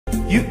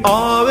You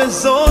are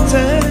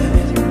exalted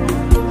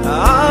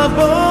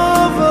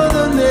above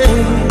other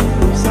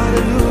names.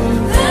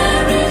 Hallelujah.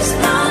 There is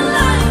none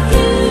like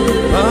you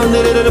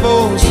in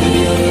all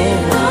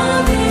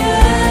the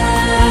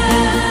earth.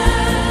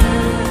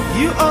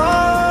 You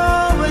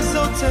are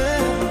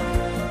exalted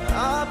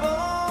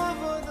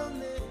above other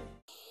names.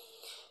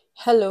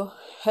 Hello,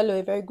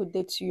 a very good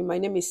day to you. My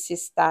name is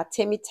Sister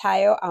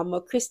Temitayo. I'm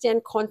a Christian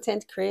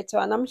content creator,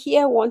 and I'm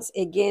here once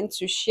again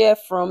to share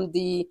from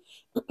the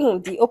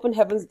the Open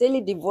Heavens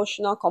Daily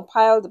Devotional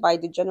compiled by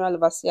the General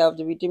Overseer of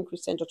the Redeemed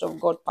Christian Church of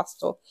God,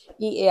 Pastor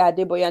E.A.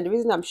 Adeboye. And the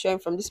reason I'm sharing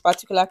from this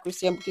particular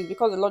Christian book is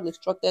because the Lord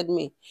instructed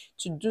me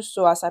to do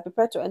so as I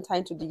prepare to enter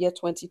into the year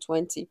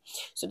 2020.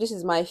 So this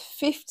is my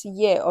 5th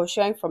year of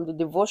sharing from the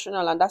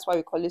devotional, and that's why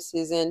we call it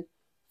season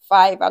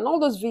 5. And all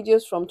those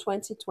videos from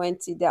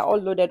 2020, they're all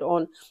loaded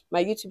on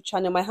my YouTube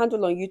channel. My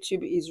handle on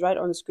YouTube is right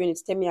on the screen.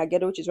 It's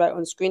Aghedo, which is right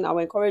on the screen. I will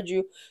encourage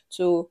you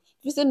to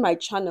visit my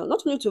channel,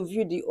 not only to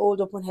view the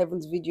old Open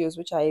Heavens videos,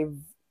 which are a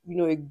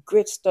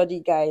great study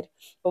guide,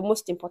 but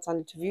most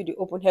importantly to view the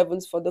Open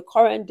Heavens for the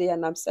current day,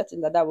 and I'm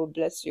certain that will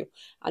bless you.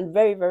 And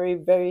very, very,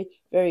 very,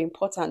 very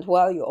important,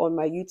 while you're on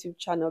my YouTube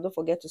channel, don't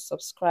forget to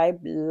subscribe,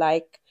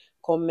 like,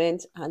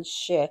 comment, and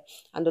share.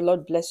 And the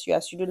Lord bless you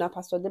as you do. Now,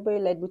 Pastor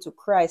Adeboye led me to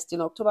Christ in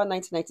October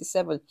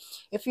 1997,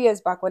 a few years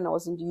back, when I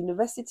was in the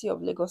University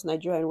of Lagos,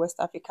 Nigeria in West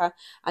Africa.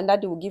 And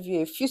that will give you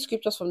a few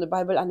scriptures from the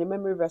Bible and a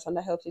memory verse, and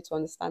that helps you to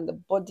understand the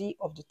body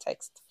of the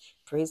text.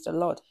 Praise the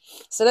Lord.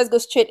 So let's go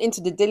straight into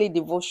the daily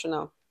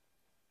devotional.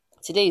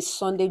 Today is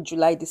Sunday,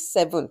 July the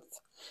 7th.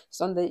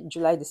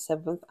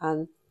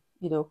 And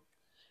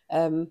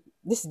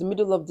this is the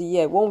middle of the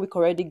year, 1 week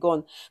already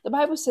gone. The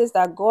Bible says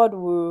that God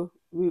will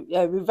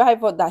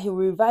revive us, that He will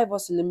revive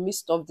us in the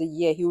midst of the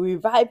year. He will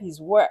revive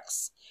His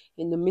works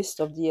in the midst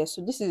of the year.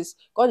 So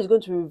God is going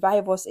to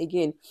revive us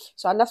again.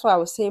 So, and that's why I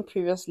was saying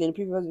previously in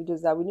previous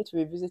videos that we need to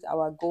revisit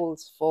our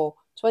goals for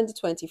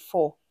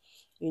 2024,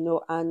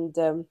 and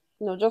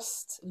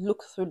just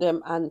look through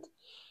them and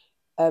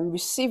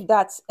receive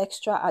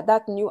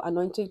that new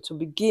anointing to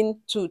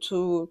begin to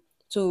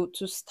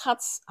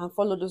start and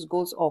follow those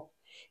goals up.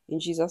 In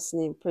Jesus'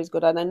 name, praise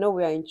God. And I know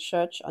we are in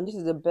church, and this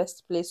is the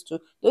best place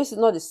this is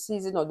not the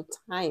season or the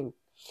time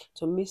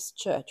to miss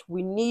church.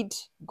 We need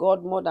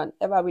God more than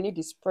ever. We need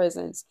His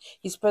presence.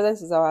 His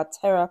presence is our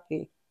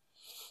therapy,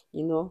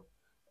 and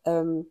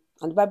the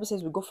Bible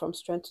says we go from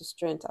strength to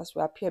strength as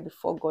we appear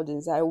before God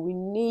in Zion. We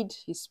need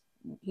His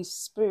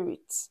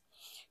Spirit.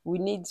 We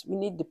need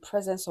the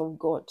presence of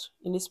God.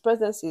 In His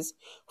presence is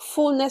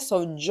fullness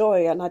of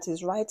joy, and at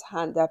His right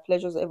hand there are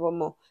pleasures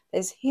evermore.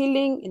 There's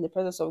healing in the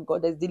presence of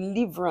God. There's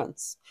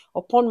deliverance.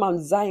 Upon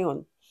Mount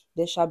Zion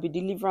there shall be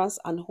deliverance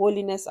and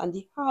holiness, and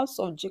the house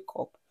of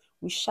Jacob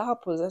we shall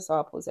possess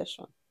our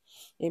possession.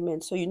 Amen.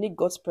 So you need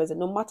God's presence.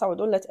 No matter what,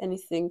 don't let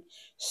anything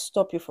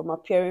stop you from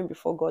appearing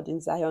before God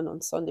in Zion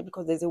on Sunday,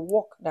 because there's a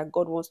work that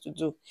God wants to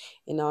do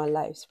in our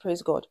lives.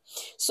 Praise God.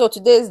 So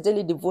today's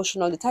daily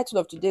devotional, the title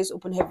of today's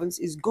Open Heavens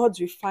is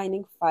God's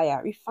Refining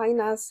Fire.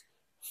 Refiner's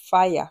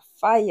fire.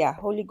 Fire.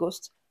 Holy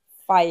Ghost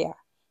fire.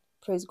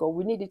 Praise God.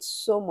 We need it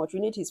so much.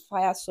 We need His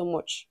fire so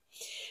much.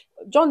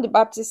 John the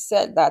Baptist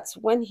said that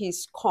when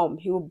He's come,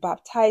 He will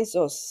baptize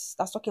us.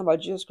 That's talking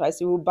about Jesus Christ.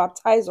 He will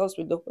baptize us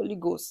with the Holy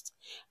Ghost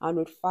and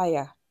with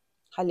fire.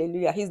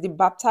 Hallelujah. He's the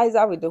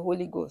baptizer with the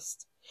Holy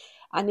Ghost.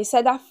 And He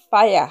said that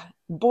fire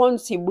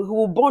burns. He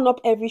will burn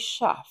up every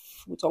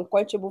chaff with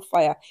unquenchable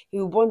fire. He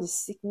will burn the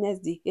sickness,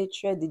 the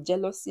hatred, the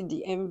jealousy,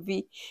 the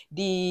envy,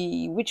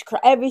 the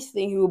witchcraft,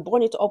 everything. He will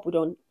burn it up with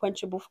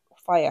unquenchable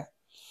fire.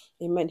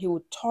 Amen. He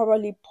will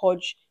thoroughly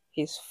purge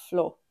His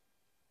floor.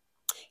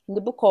 In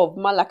the book of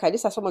Malachi,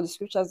 these are some of the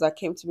scriptures that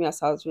came to me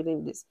as I was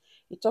reading this.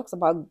 It talks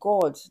about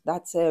God,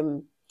 that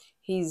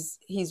He's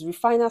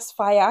refiner's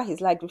fire.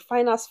 He's like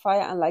refiner's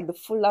fire and like the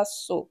fuller's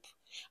soap,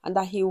 and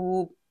that He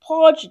will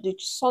purge the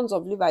sons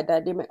of Levi,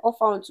 that they may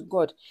offer unto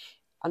God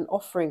an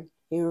offering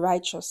in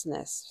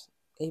righteousness.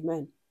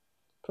 Amen.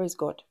 Praise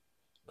God.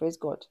 Praise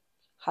God.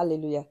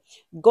 Hallelujah.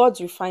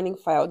 God's refining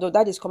fire, although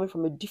that is coming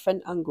from a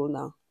different angle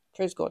now.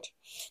 Praise God.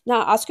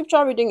 Now, our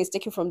scripture reading is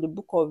taken from the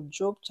book of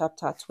Job,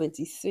 chapter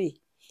 23,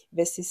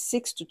 verses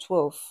 6 to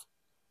 12.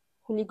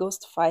 Holy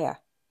Ghost fire.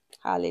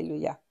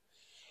 Hallelujah.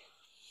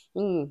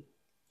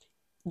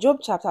 Job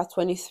chapter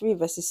 23,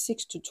 verses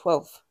 6 to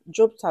 12.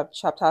 Job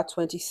chapter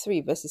 23,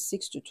 verses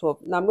 6 to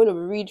 12. Now, I'm going to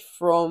read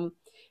from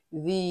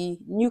the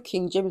New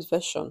King James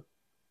Version.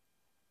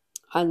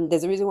 And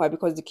there's a reason why,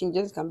 because the King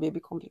James can be a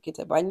bit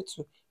complicated, but I need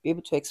to be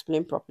able to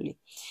explain properly.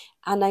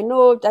 And I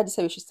know Daddy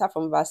said we should start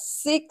from verse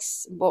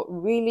 6, but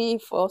really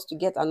for us to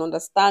get an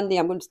understanding,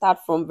 I'm going to start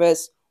from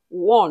verse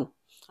 1,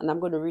 and I'm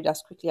going to read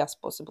as quickly as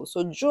possible.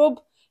 So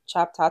Job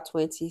chapter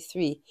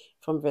 23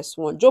 from verse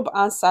 1. Job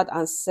answered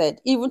and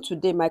said, even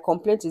today my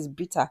complaint is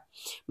bitter.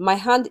 My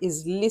hand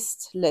is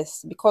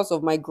listless because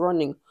of my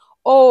groaning.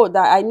 Oh,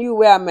 that I knew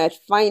where I might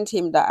find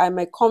him, that I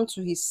might come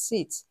to his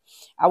seat.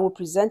 I will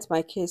present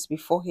my case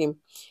before him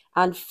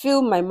and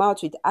fill my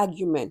mouth with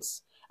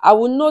arguments. I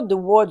will know the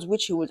words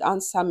which he would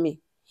answer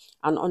me.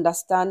 and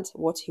understand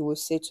what he will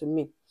say to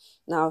me.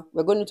 Now,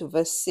 we're going into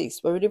verse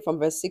 6. We're reading from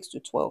verse 6 to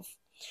 12.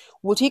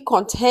 Would he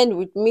contend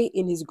with me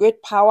in his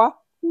great power?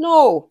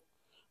 No,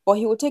 but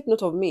he will take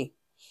note of me.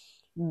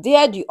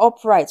 There the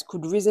upright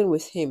could reason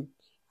with him,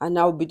 and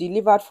I will be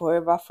delivered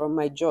forever from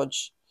my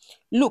judge.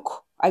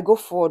 Look, I go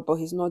forward, but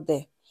he's not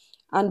there,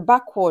 and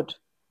backward,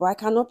 but I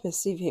cannot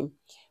perceive him.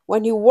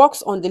 When he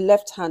walks on the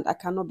left hand, I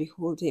cannot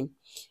behold him,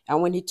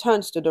 and when he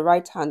turns to the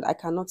right hand, I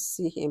cannot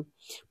see him.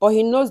 But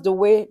he knows the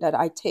way that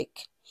I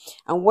take,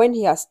 and when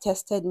he has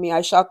tested me,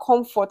 I shall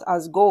come forth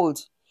as gold.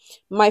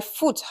 My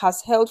foot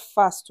has held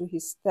fast to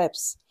his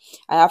steps.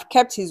 I have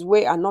kept his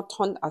way and not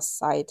turned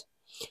aside.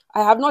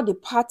 I have not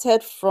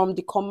departed from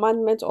the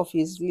commandment of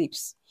his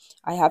lips.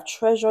 I have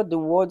treasured the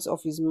words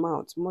of his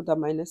mouth more than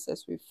my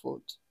necessary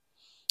food.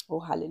 Oh,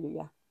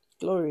 hallelujah.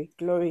 Glory,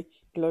 glory,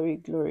 glory,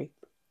 glory.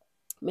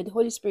 May the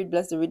Holy Spirit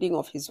bless the reading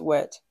of his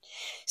word.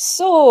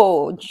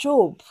 So,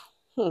 Job.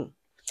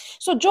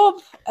 So,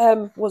 Job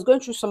was going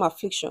through some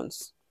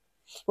afflictions.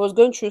 He was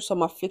going through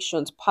some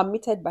afflictions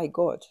permitted by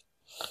God.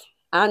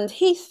 And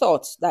he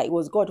thought that it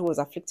was God who was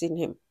afflicting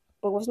him.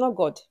 But it was not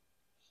God.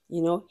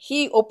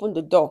 He opened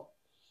the door.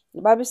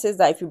 The Bible says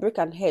that if you break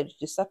an hedge,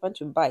 the serpent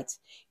will bite.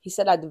 He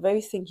said that the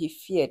very thing he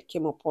feared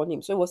came upon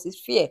him. So it was his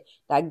fear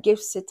that gave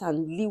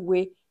Satan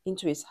leeway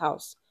into his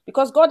house.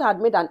 Because God had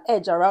made an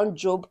edge around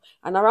Job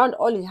and around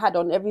all he had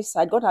on every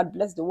side. God had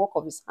blessed the work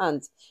of his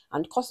hands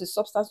and caused his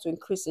substance to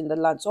increase in the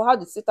land. So how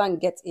did Satan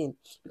get in?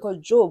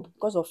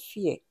 Because of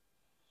fear.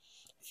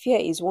 Fear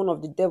is one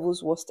of the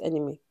devil's worst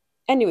enemy.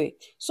 Anyway,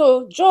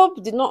 so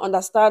Job did not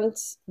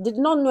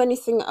know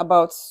anything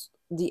about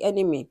the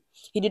enemy.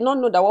 He did not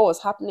know that what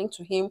was happening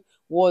to him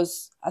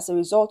was as a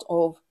result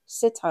of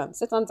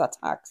Satan's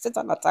attack.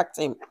 Satan attacked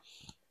him.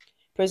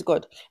 Praise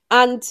God.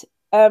 And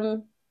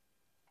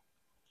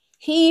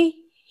he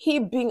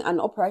being an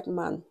upright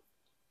man,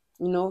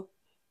 he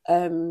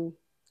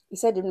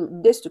said, in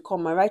the days to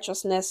come, my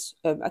righteousness,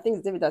 I think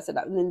it's David that said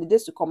that, in the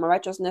days to come, my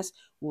righteousness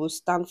will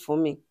stand for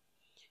me.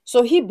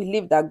 So he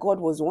believed that God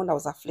was the one that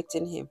was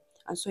afflicting him.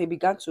 And so he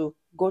began to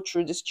go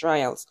through these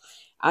trials.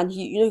 And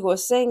he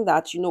was saying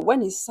that,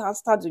 when he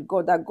starts with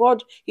God, that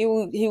God, he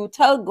will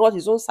tell God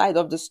his own side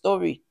of the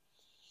story.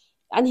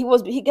 And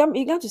he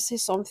began to say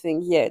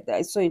something here that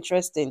is so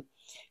interesting.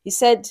 He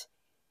said,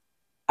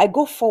 I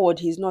go forward,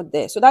 he's not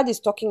there. So that is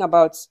talking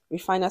about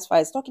refiner's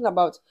fire. It's talking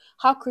about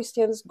how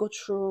Christians go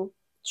through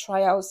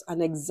trials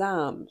and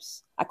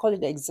exams. I call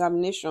it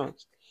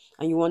examinations.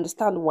 And you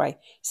understand why.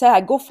 Say,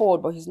 I go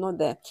forward, but he's not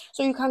there.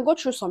 So you can go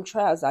through some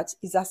trials that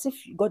is as if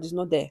God is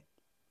not there.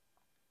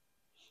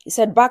 He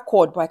said,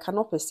 backward, but I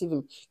cannot perceive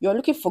him. You're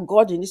looking for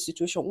God in this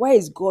situation. Where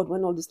is God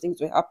when all these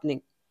things were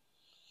happening?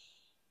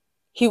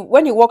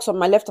 When he walks on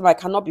my left arm, I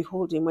cannot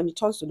behold him. When he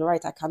turns to the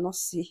right, I cannot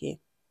see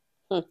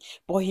him.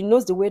 But he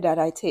knows the way that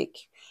I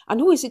take. And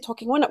who is he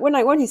talking?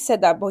 When he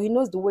said that, but he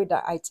knows the way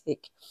that I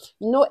take.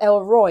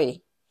 El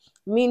Roi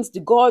means the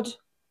God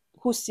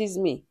who sees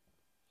me.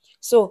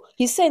 So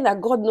he's saying that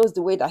God knows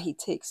the way that he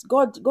takes.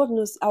 God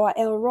knows our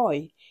El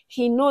Roi.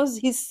 He knows,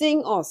 he's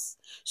seeing us.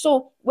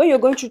 So when you're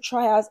going through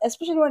trials,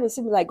 especially when it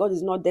seems like God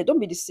is not there,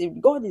 don't be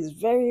deceived. God is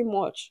very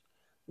much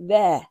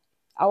there.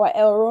 Our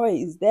El Roi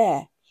is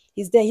there.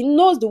 He's there. He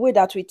knows the way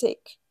that we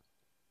take.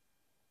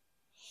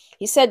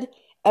 He said,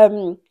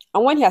 and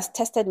when he has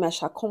tested me, I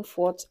shall come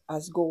forth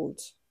as gold.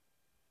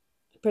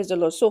 Praise the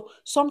Lord. So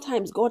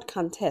sometimes God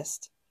can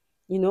test.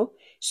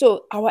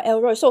 So our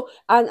El Roi. So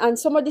and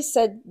somebody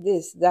said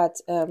this, that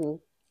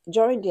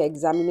during the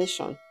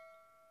examination,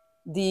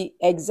 the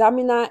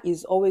examiner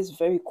is always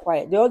very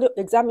quiet. The other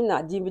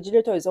examiner, the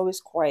invigilator, is always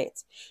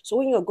quiet. So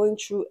when you're going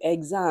through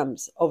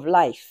exams of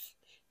life,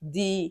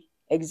 the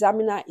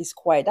examiner is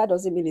quiet. That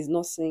doesn't mean he's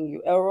not seeing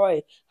you. El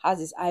Roi has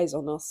his eyes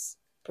on us.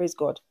 Praise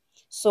God.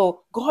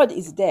 So God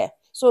is there.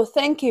 So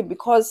thank him,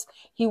 because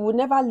he will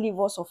never leave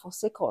us or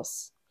forsake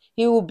us.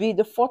 He will be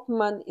the fourth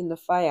man in the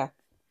fire.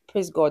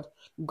 Praise God.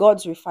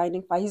 God's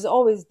refining fire. He's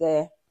always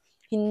there.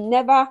 He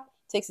never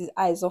takes his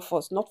eyes off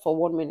us, not for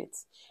 1 minute.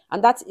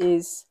 And that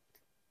is,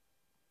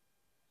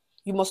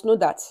 you must know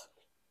that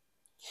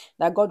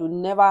God will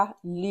never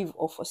leave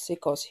or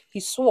forsake us. He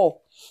swore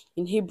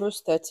in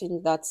Hebrews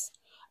 13 that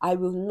I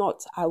will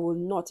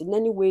not in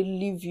any way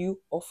leave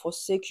you or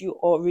forsake you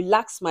or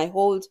relax my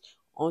hold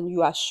on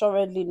you.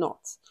 Assuredly not.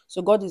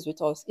 So God is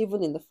with us,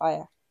 even in the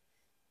fire.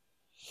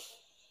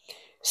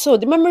 So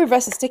the memory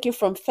verse is taken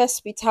from 1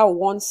 Peter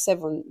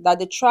 1:7, that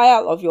the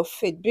trial of your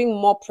faith, being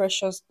more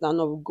precious than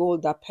of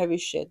gold that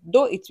perisheth,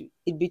 though it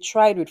be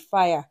tried with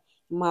fire,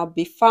 might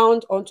be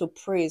found unto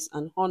praise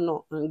and honor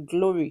and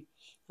glory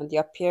and the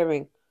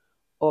appearing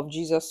of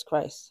Jesus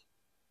Christ.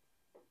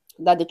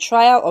 That the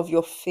trial of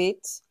your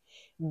faith,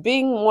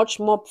 being much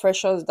more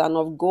precious than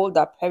of gold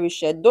that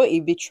perisheth, though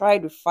it be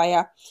tried with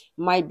fire,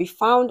 might be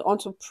found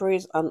unto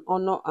praise and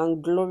honor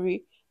and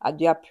glory at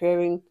the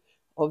appearing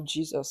of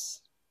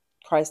Jesus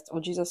Christ.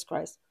 And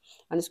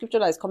the scripture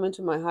that is coming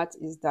to my heart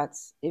is that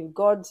if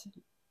God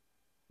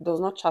does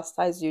not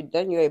chastise you,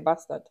 then you're a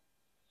bastard.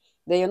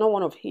 Then you're not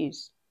one of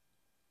his.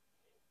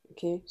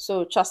 Okay,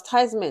 so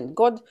chastisement,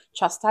 God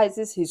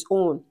chastises his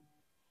own.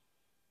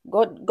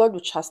 God will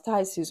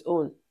chastise his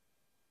own.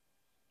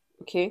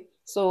 Okay,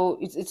 so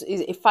it's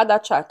a father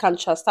can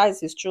chastise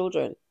his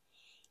children,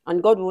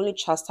 and God will only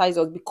chastise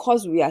us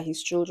because we are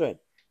his children.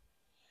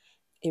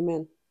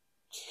 Amen.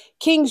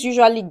 Kings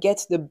usually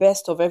get the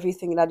best of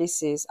everything that he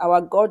says. Our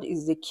God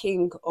is the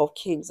King of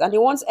kings, and he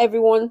wants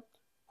everyone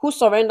who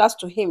surrenders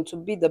to him to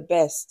be the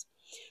best.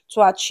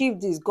 To achieve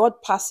this,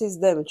 God passes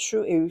them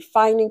through a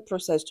refining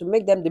process to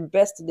make them the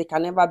best they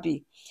can ever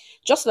be.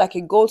 Just like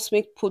a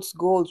goldsmith puts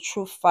gold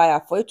through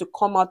fire for it to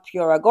come out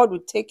purer, God will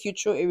take you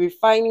through a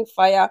refining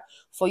fire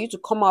for you to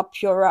come out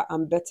purer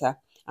and better.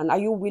 And are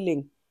you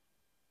willing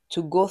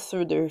to go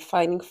through the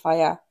refining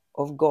fire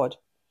of God?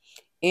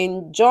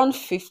 In John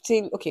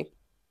 15, okay,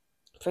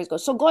 praise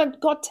God. So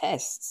God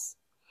tests.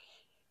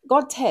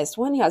 God tests.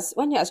 When he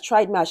has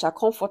tried me, I shall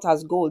come forth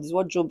as gold, is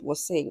what Job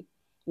was saying.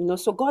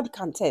 So God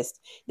can test.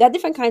 There are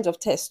different kinds of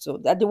tests. So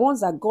there are the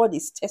ones that God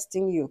is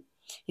testing you.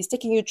 He's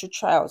taking you through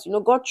trials.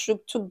 God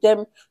took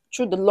them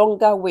through the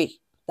longer way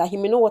that he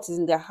may know what is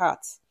in their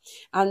hearts.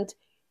 And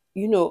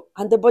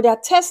but there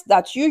are tests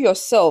that you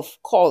yourself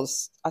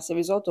cause as a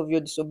result of your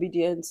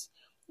disobedience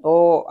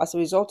or as a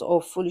result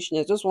of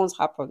foolishness. Those ones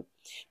happen.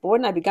 But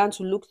when I began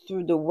to look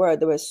through the word,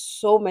 there were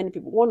so many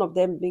people, one of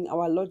them being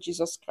our Lord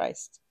Jesus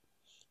Christ.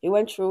 He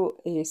went through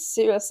a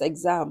serious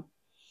exam,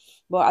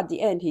 but at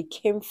the end, he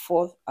came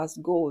forth as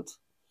gold.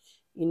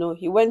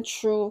 He went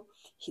through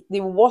the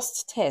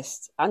worst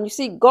test. And you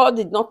see, God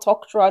did not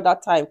talk throughout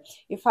that time.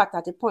 In fact,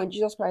 at a point,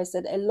 Jesus Christ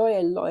said, Eloi,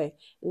 Eloi,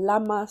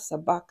 lama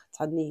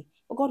sabachthani.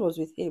 But God was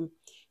with him.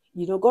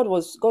 God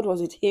was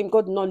with him.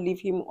 God did not leave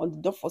him on the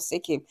door,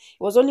 forsake him.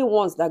 It was only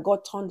once that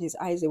God turned his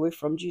eyes away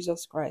from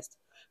Jesus Christ.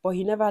 But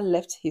he never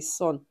left his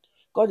son.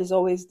 God is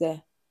always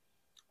there.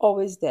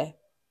 Always there.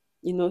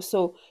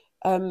 So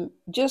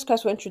Jesus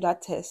Christ went through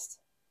that test.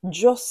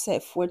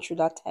 Joseph went through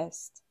that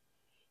test.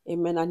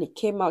 Amen. And he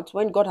came out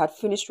when God had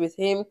finished with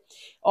him.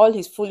 All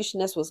his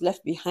foolishness was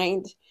left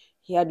behind.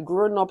 He had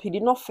grown up. He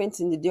did not faint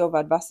in the day of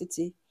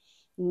adversity.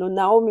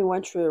 Naomi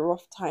went through a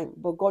rough time,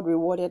 but God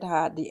rewarded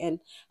her at the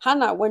end.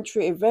 Hannah went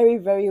through a very,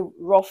 very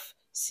rough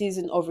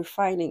season of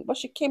refining, but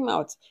she came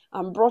out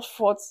and brought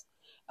forth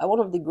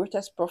one of the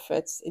greatest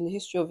prophets in the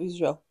history of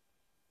Israel.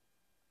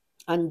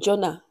 And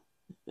Jonah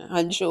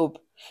and Job.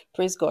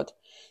 Praise God.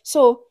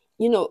 So,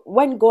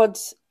 when God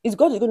is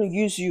going to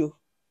use you,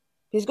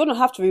 he's going to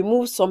have to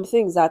remove some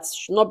things that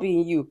should not be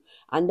in you.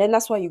 And then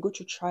that's why you go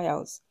through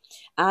trials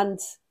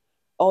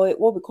or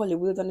what we call a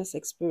wilderness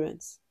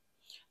experience.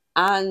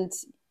 And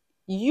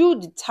you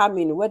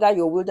determine whether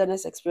your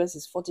wilderness experience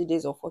is 40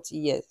 days or 40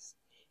 years.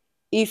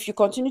 If you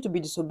continue to be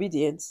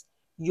disobedient,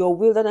 your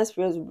wilderness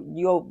experience,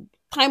 your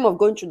time of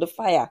going through the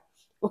fire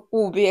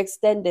will be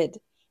extended.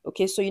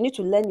 Okay, so you need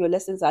to learn your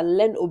lessons and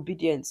learn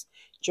obedience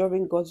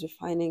during God's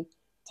refining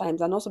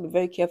times, and also be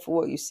very careful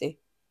what you say.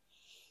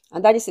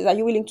 And Daddy says, are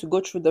you willing to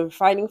go through the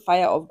refining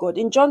fire of God?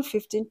 In John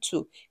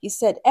 15:2, he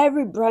said,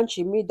 every branch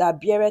in me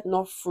that beareth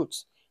not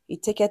fruit, he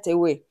taketh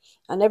away.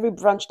 And every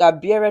branch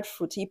that beareth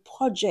fruit, he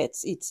purgeth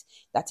it,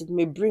 that it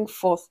may bring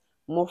forth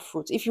more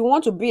fruit. If you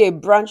want to be a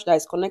branch that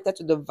is connected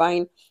to the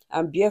vine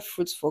and bear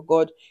fruits for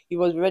God, you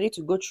must be ready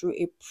to go through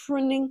a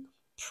pruning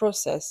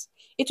process.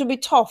 It will be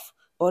tough,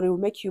 but it will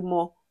make you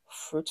more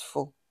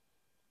fruitful.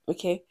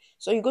 Okay,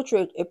 so you go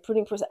through a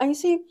pruning process, and you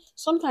see,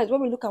 sometimes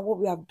when we look at what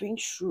we have been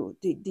through,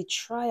 the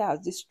trials,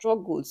 the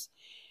struggles,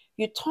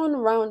 you turn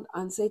around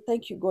and say,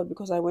 thank you, God,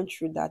 because I went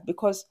through that.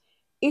 Because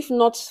if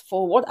not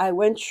for what I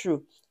went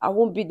through, I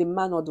won't be the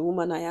man or the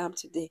woman I am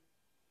today.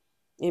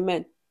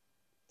 Amen.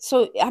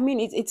 So I mean,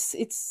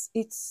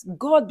 it's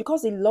God,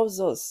 because he loves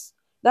us.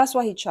 That's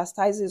why he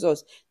chastises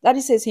us. That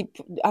he says,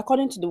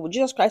 according to the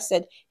Jesus Christ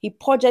said, he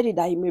purged it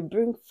that he may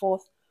bring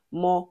forth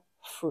more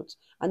fruit.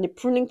 And the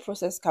pruning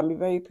process can be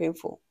very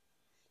painful.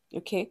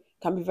 Okay,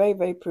 can be very,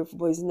 very painful,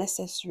 but it's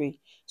necessary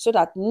so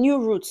that new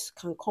roots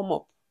can come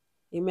up.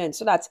 Amen.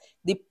 So that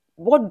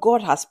what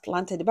God has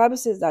planted, the Bible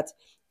says that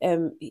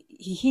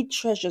he hid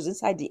treasures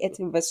inside the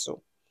earthen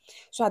vessel,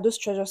 so that those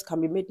treasures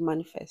can be made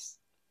manifest.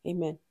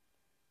 Amen.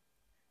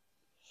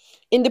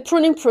 In the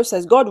pruning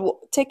process, God will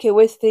take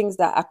away things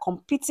that are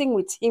competing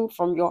with him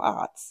from your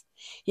heart.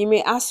 He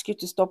may ask you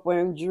to stop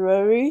wearing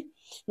jewelry,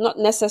 not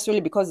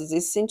necessarily because it's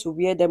a sin to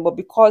wear them, but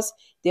because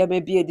there may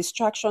be a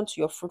distraction to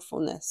your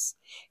fruitfulness.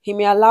 He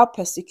may allow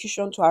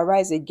persecution to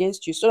arise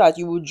against you so that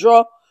you will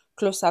draw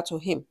closer to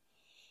him.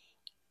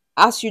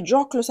 As you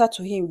draw closer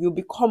to him, you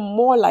become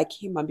more like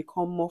him and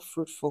become more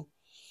fruitful.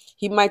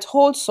 He might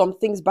hold some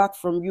things back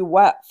from you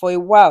for a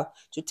while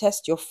to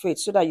test your faith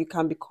so that you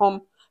can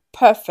become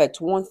perfect,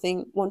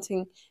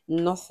 wanting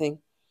nothing.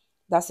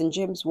 That's in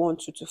James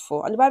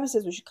 1:2-4. And the Bible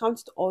says we should count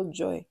it all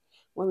joy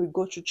when we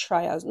go through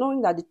trials,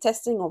 knowing that the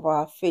testing of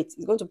our faith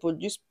is going to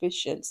produce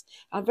patience.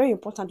 And very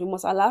important, we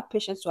must allow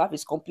patience to have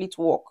its complete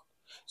work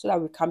so that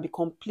we can be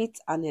complete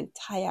and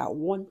entire,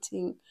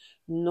 wanting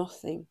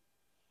nothing.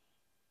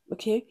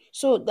 Okay,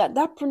 so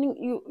that pruning,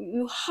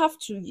 you have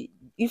to,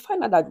 you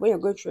find out that when you're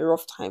going through a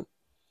rough time,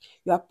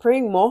 you are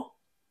praying more,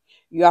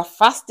 you are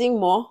fasting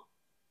more,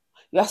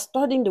 you are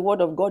studying the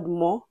word of God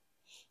more,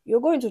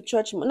 you're going to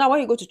church more. Now,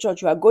 when you go to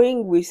church, you are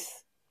going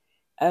with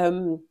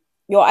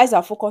your eyes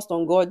are focused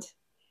on God,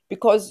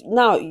 because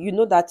now you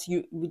know that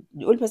the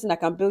only person that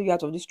can bail you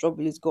out of this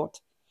trouble is God.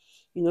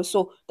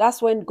 So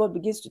that's when God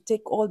begins to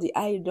take all the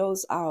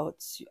idols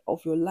out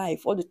of your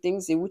life, all the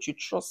things in which you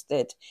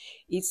trusted.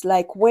 It's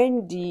like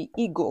when the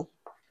eagle,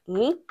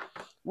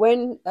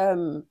 when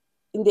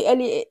in the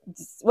early,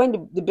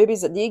 when the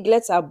babies, the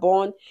eaglets are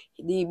born,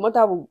 the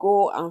mother will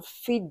go and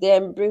feed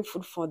them, bring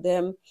food for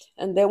them,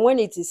 and then when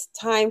it is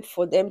time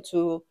for them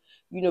to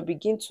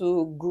begin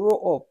to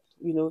grow up,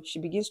 she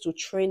begins to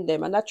train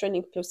them, and that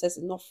training process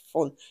is not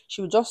fun.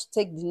 She will just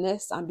take the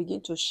nest and begin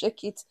to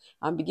shake it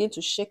and begin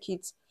to shake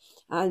it,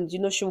 and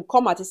she will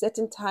come at a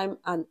certain time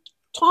and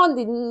turn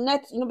the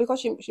net,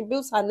 because she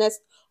builds her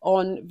nest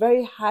on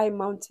very high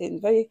mountain,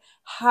 very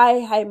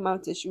high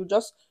mountain. She will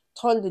just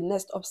turn the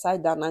nest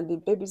upside down, and the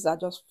babies are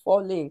just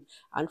falling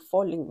and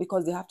falling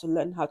because they have to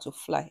learn how to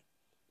fly.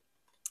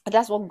 And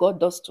that's what God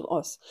does to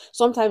us.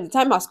 Sometimes the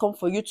time has come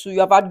for you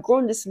have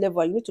outgrown this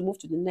level, and you need to move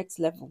to the next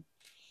level.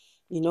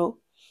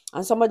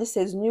 And somebody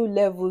says new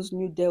levels,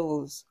 new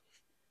devils.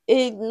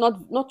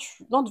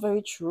 Not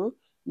very true.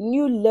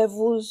 New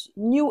levels,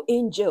 new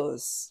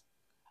angels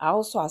are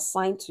also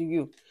assigned to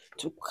you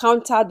to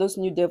counter those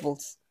new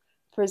devils.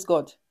 Praise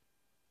God.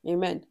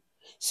 Amen.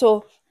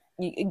 So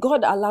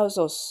God allows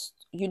us,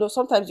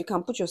 sometimes you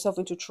can put yourself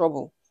into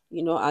trouble,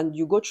 and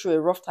you go through a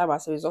rough time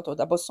as a result of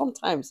that. But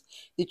sometimes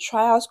the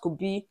trials could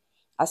be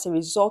as a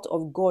result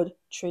of God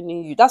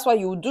training you. That's why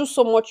you do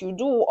so much, you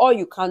do all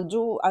you can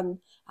do, and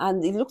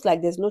it looks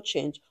like there's no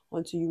change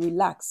until you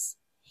relax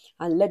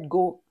and let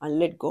go and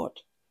let God,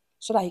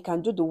 so that He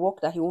can do the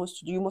work that He wants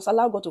to do. You must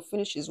allow God to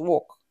finish His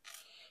work.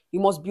 You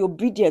must be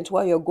obedient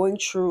while you're going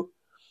through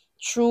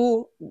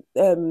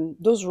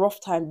those rough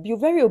times. Be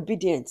very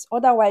obedient.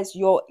 Otherwise,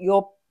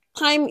 your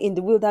time in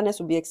the wilderness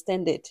will be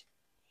extended.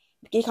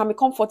 It can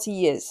become 40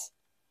 years.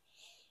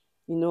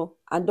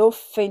 And don't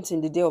faint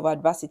in the day of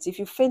adversity. If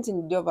you faint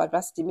in the day of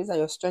adversity, it means that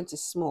your strength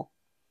is small,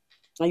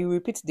 and you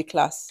repeat the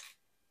class.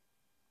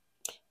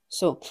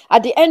 So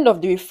at the end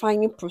of the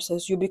refining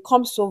process, you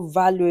become so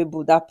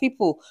valuable that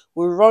people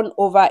will run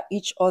over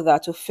each other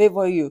to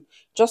favor you.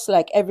 Just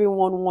like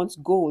everyone wants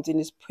gold in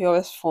its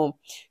purest form,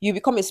 you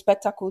become a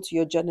spectacle to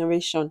your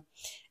generation.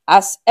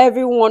 As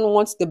everyone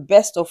wants the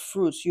best of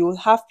fruits, you will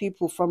have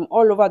people from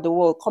all over the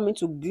world coming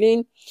to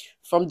glean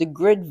from the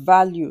great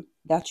value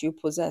that you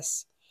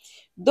possess.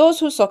 Those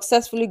who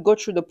successfully go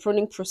through the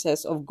pruning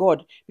process of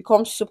God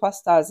become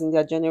superstars in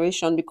their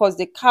generation, because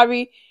they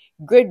carry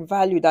great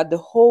value that the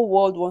whole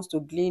world wants to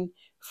glean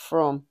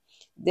from.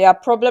 They are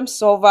problem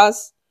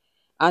solvers,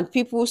 and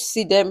people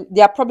see them.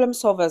 They are problem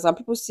solvers, and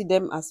people see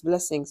them as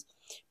blessings.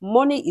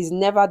 Money is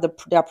never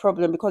their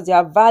problem, because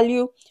their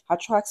value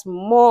attracts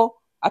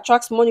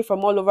money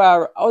from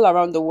all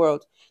around the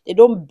world. They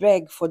don't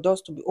beg for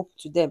doors to be opened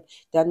to them.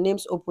 Their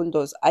names open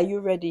doors. Are you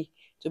ready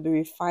to be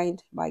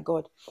refined by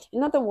God?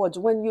 In other words,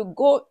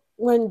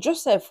 when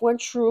Joseph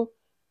went through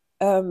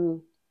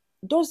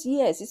those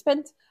years, he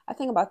spent, I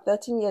think, about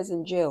 13 years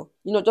in jail,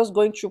 just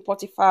going through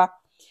Potiphar.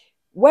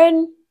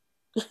 When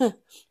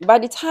by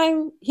the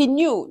time he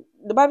knew,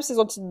 the Bible says,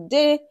 until the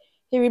day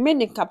he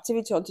remained in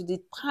captivity, until the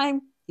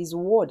time his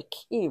word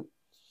came,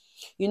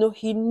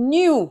 he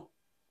knew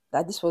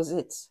that this was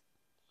it.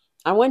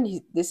 And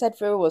when they said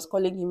Pharaoh was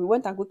calling him, he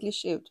went and quickly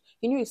shaved.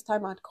 He knew his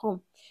time had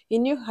come. He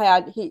knew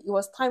it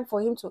was time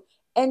for him to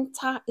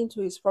enter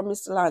into his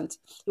promised land.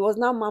 He was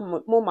now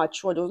more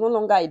mature. He was no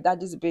longer a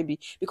daddy's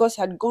baby, because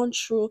he had gone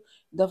through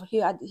he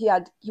had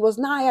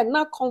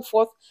now come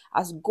forth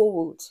as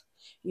gold,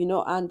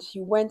 and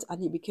he went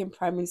and he became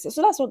prime minister.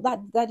 So that's what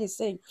that is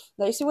saying.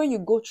 Now you see, when you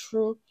go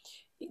through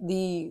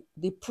the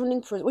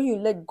pruning process, when you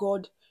let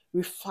God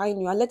refine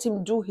you and let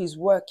Him do His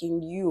work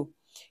in you,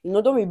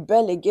 don't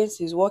rebel against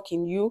His work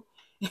in you.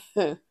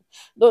 You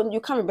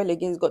can't rebel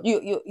against God.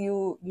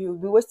 You'll be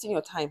wasting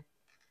your time.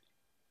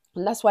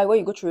 And that's why when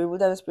you go through a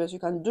wilderness period, you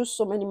can do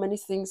so many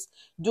things,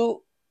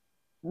 do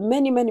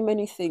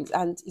many things,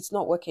 and it's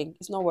not working.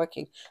 It's not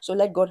working. So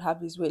let God have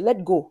His way.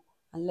 Let go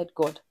and let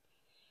God.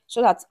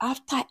 So that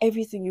after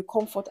everything, you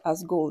comfort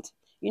as gold.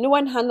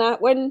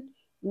 When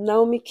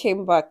Naomi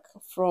came back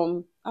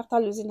from after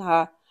losing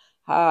her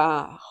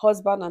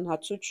husband and her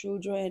 2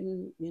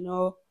 children,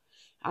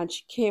 and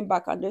she came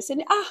back, and they're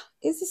saying,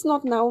 is this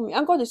not Naomi?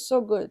 And God is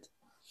so good.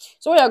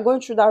 So when you're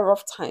going through that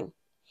rough time,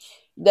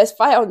 there's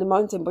fire on the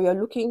mountain, but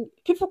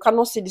people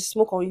cannot see the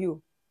smoke on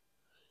you.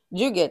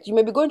 Do you get? You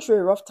may be going through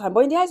a rough time,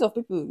 but in the eyes of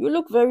people, you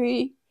look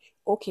very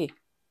okay.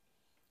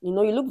 You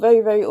look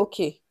very, very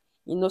okay.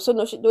 So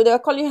no, they were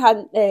calling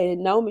her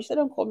Naomi. She said,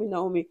 don't call me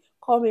Naomi,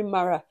 call me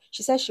Mara.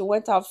 She said she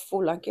went out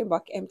full and came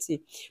back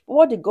empty. But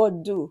what did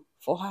God do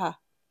for her?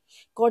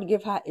 God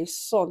gave her a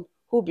son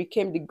who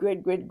became the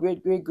great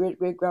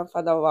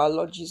grandfather of our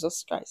Lord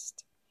Jesus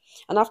Christ.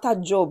 And after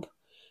Job,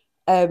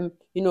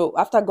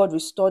 after God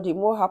restored him,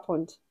 what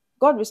happened?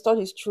 God restored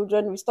his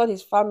children, restored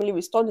his family,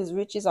 restored his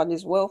riches and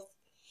his wealth.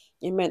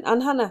 Amen.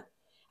 And Hannah,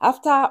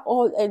 After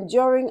all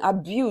enduring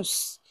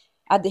abuse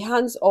at the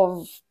hands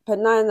of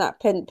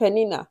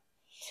Penina,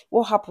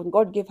 what happened?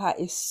 God gave her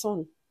a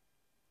son.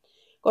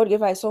 God gave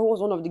her a son who was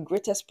one of the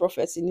greatest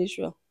prophets in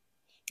Israel.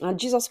 And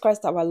Jesus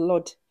Christ, our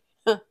Lord,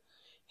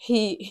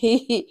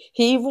 he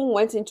even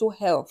went into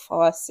hell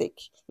for our sake.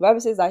 The Bible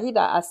says that he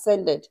that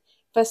ascended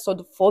first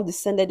of all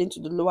descended into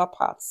the lower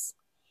parts.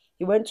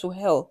 He went to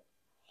hell,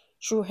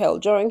 through hell,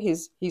 during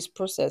his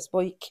process,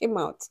 but he came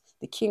out,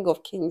 the King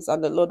of Kings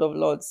and the Lord of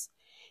Lords.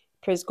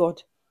 Praise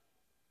God.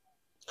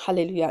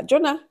 Hallelujah.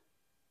 Jonah,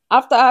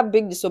 after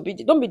being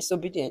disobedient, don't be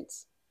disobedient.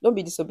 Don't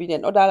be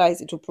disobedient.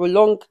 Otherwise, it will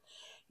prolong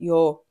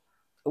your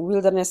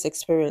wilderness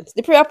experience.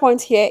 The prayer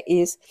point here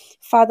is,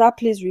 Father,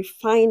 please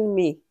refine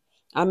me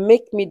and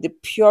make me the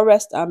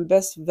purest and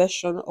best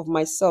version of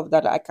myself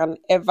that I can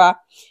ever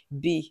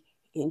be.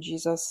 In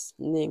Jesus'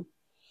 name.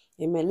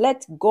 Amen.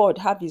 Let God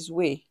have his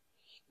way.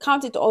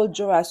 Count it all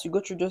joy as you go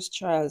through those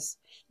trials,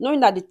 knowing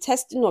that the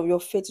testing of your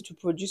faith to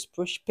produce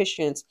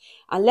patience,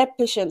 and let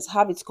patience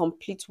have its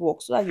complete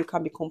work so that you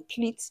can be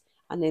complete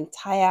and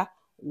entire,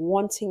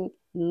 wanting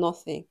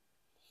nothing.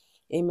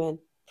 Amen.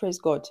 Praise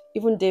God.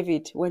 Even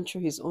David went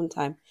through his own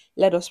time.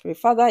 Let us pray.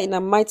 Father, in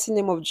the mighty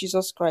name of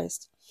Jesus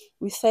Christ,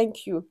 we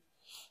thank you.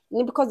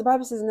 Because the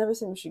Bible says in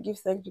everything we should give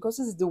thanks, because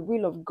this is the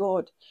will of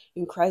God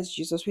in Christ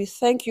Jesus. We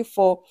thank you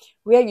for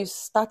where you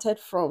started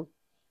from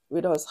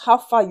with us, how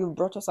far you've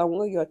brought us, and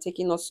where you are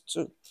taking us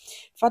to.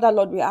 Father,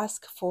 Lord, we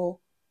ask for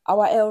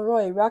our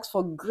Elroy. We ask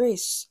for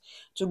grace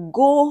to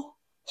go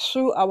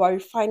through our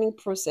refining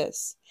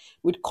process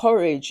with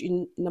courage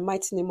in the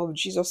mighty name of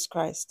Jesus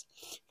Christ.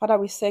 Father,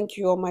 we thank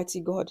you,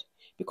 Almighty God,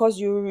 because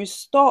you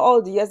restore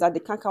all the years that the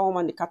cankerworm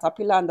and the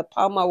caterpillar and the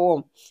palmer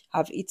worm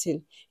have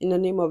eaten, in the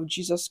name of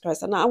Jesus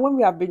Christ. And when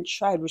we have been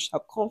tried, we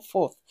shall come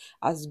forth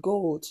as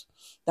gold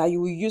that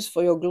you will use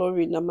for your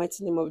glory, in the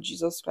mighty name of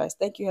Jesus Christ.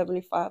 Thank you,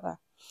 Heavenly Father.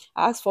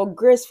 I ask for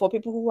grace for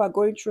people who are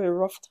going through a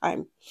rough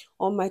time.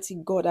 Almighty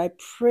God, I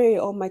pray,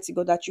 Almighty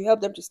God, that you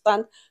help them to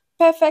stand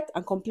perfect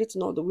and complete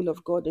in all the will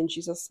of God, in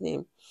Jesus'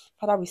 name.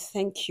 Father, we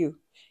thank you,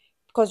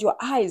 because your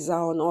eyes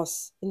are on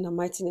us, in the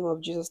mighty name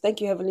of Jesus.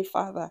 Thank you, Heavenly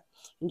Father,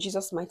 in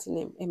Jesus' mighty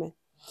name. Amen.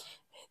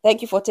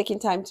 Thank you for taking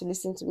time to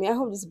listen to me. I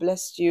hope this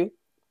blessed you.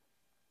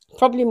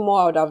 Probably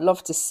more I would have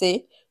loved to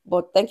say,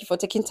 but thank you for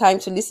taking time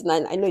to listen,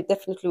 and I know it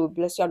definitely will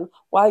bless you. And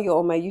while you're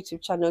on my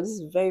YouTube channel, this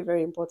is very,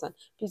 very important.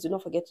 Please do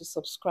not forget to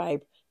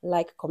subscribe,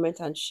 like, comment,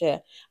 and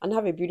share. And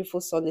have a beautiful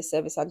Sunday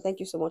service. And thank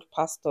you so much,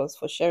 pastors,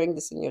 for sharing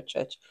this in your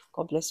church.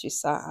 God bless you,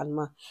 sir and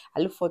ma.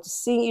 I look forward to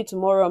seeing you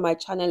tomorrow on my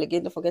channel.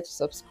 Again, don't forget to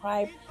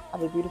subscribe.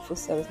 Have a beautiful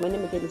service. My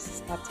name again is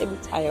Sister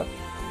Temitayo,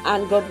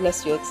 and God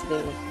bless you all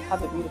today.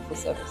 Have a beautiful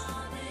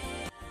service.